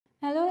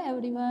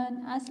everyone,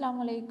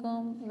 Assalamu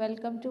alaikum.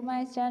 Welcome to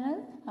my channel.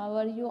 How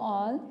are you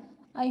all?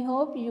 I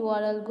hope you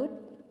are all good.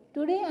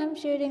 Today I am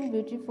sharing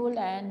beautiful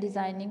and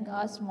designing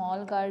a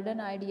small garden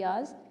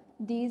ideas.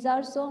 These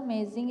are so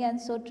amazing and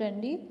so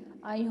trendy.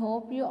 I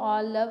hope you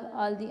all love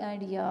all the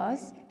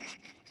ideas.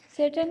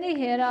 Certainly,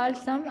 here are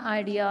some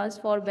ideas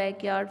for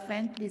backyard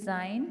fence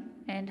design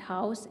and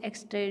house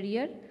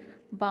exterior,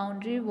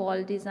 boundary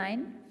wall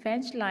design,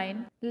 fence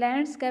line.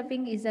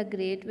 Landscaping is a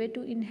great way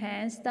to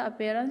enhance the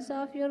appearance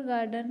of your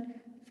garden.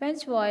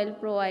 Fence while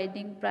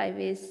providing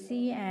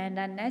privacy and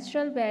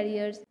natural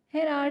barriers.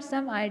 Here are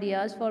some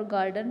ideas for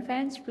garden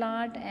fence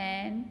plant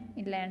and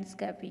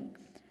landscaping.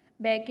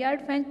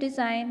 Backyard fence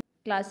design.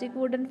 Classic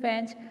wooden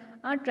fence.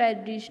 A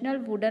traditional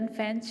wooden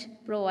fence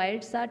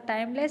provides a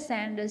timeless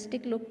and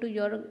rustic look to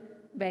your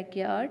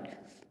backyard.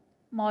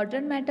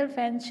 Modern metal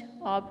fence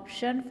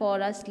option for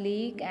a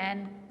sleek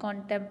and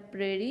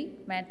contemporary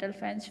metal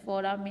fence for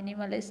a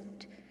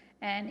minimalist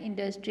and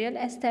industrial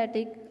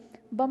aesthetic.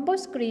 Bamboo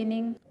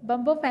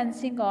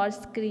fencing or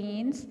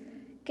screens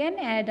can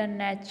add a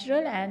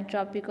natural and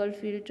tropical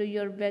feel to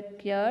your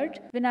backyard.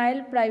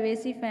 Vinyl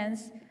privacy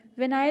fence.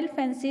 Vinyl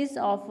fences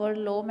offer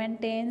low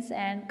maintenance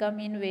and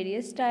come in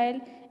various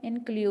styles,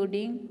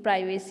 including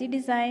privacy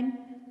design.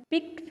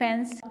 Picket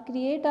fence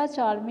create a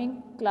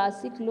charming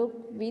classic look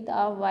with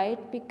a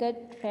white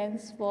picket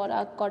fence for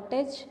a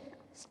cottage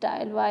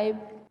style vibe.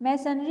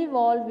 Masonry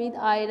wall with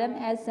iron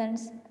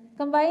accents.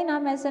 Combine a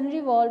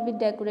masonry wall with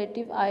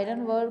decorative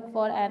ironwork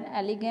for an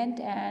elegant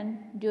and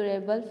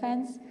durable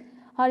fence.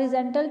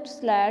 Horizontal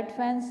slat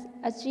fence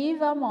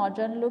achieve a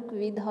modern look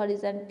with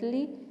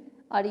horizontally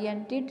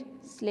oriented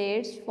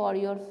slats for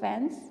your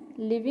fence.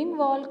 Living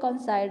wall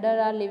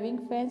consider a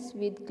living fence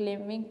with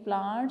climbing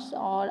plants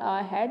or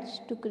a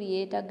hedge to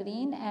create a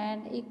green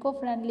and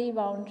eco-friendly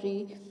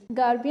boundary.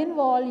 Garden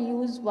wall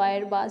use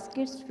wire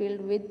baskets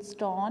filled with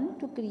stone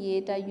to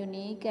create a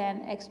unique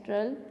and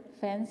external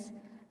fence.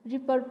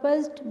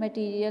 Repurposed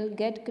material.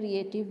 Get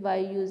creative by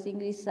using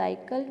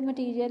recycled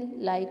material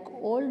like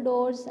old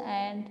doors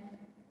and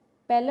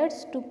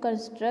pallets to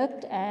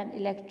construct an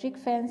electric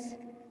fence.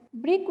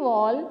 Brick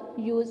wall.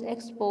 Use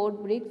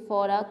export brick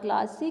for a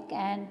classic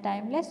and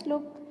timeless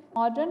look.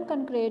 Modern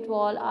concrete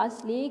wall. A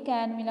sleek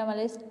and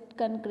minimalist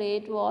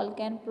concrete wall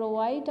can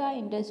provide a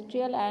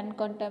industrial and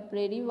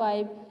contemporary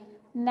vibe.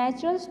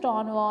 Natural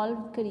stone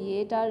wall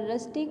create a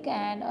rustic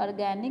and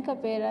organic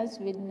appearance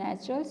with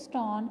natural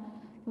stone.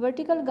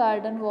 Vertical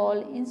garden wall.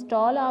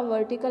 Install a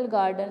vertical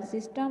garden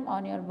system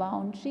on your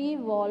boundary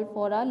wall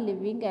for a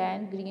living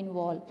and green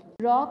wall.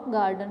 Rock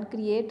garden.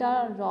 Create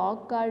a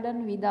rock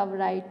garden with a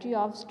variety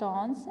of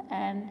stones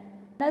and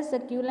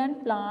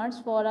succulent plants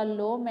for a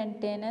low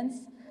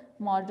maintenance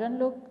modern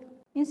look.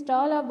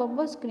 Install a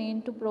bamboo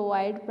screen to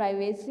provide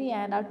privacy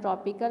and a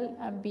tropical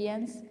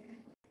ambience.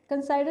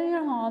 Consider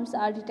your home's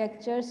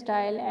architecture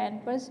style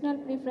and personal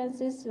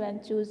preferences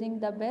when choosing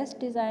the best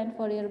design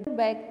for your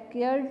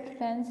backyard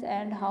fence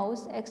and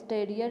house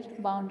exterior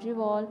boundary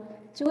wall.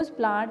 Choose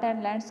plant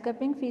and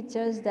landscaping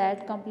features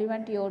that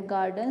complement your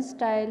garden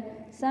style,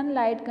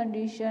 sunlight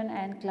condition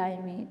and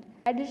climate.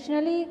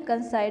 Additionally,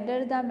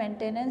 consider the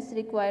maintenance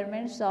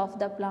requirements of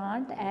the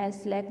plant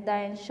as select the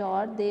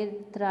ensure they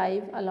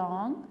thrive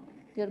along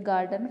your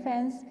garden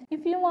fence.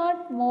 If you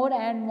want more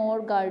and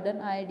more garden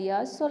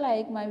ideas, so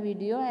like my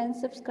video and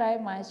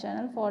subscribe my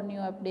channel for new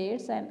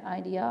updates and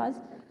ideas.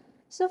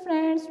 So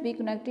friends, be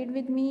connected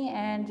with me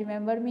and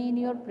remember me in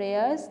your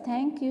prayers.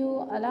 Thank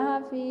you.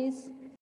 Allah Hafiz.